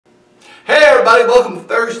everybody, welcome to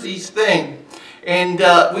Thursday's Thing. And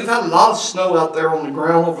we've had a lot of snow out there on the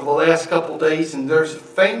ground over the last couple of days, and there's a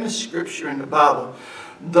famous scripture in the Bible.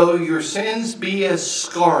 Though your sins be as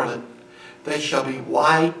scarlet, they shall be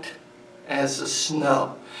white as the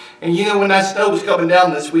snow. And you know, when that snow was coming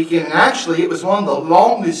down this weekend, and actually it was one of the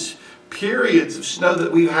longest periods of snow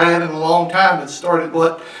that we've had in a long time. It started,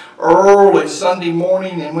 early Sunday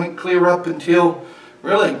morning and went clear up until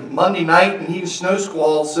really Monday night, and even snow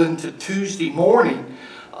squalls into Tuesday morning.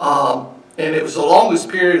 And it was the longest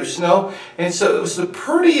period of snow. And so it was the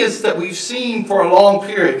prettiest that we've seen for a long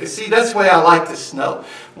period. Because see, that's the way I like the snow.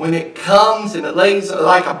 When it comes and it lays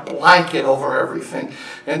like a blanket over everything.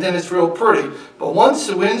 And then it's real pretty. But once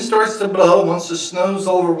the wind starts to blow, once the snow's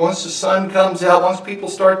over, once the sun comes out, once people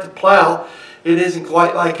start to plow, it isn't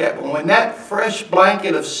quite like that. But when that fresh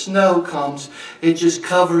blanket of snow comes, it just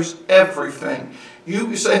covers everything.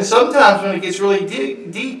 And sometimes when it gets really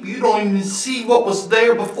deep, you don't even see what was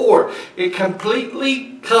there before. It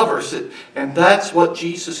completely covers it. And that's what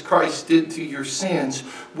Jesus Christ did to your sins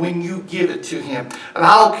when you give it to Him. And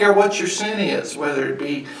I don't care what your sin is, whether it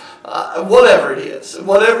be whatever it is,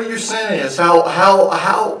 whatever your sin is, how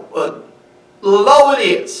low it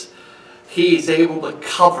is, He is able to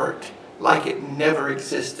cover it like it never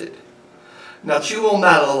existed. Now chew on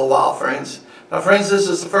that a little while, friends. Now, friends, this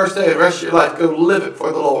is the first day of the rest of your life. Go live it for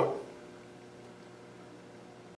the Lord.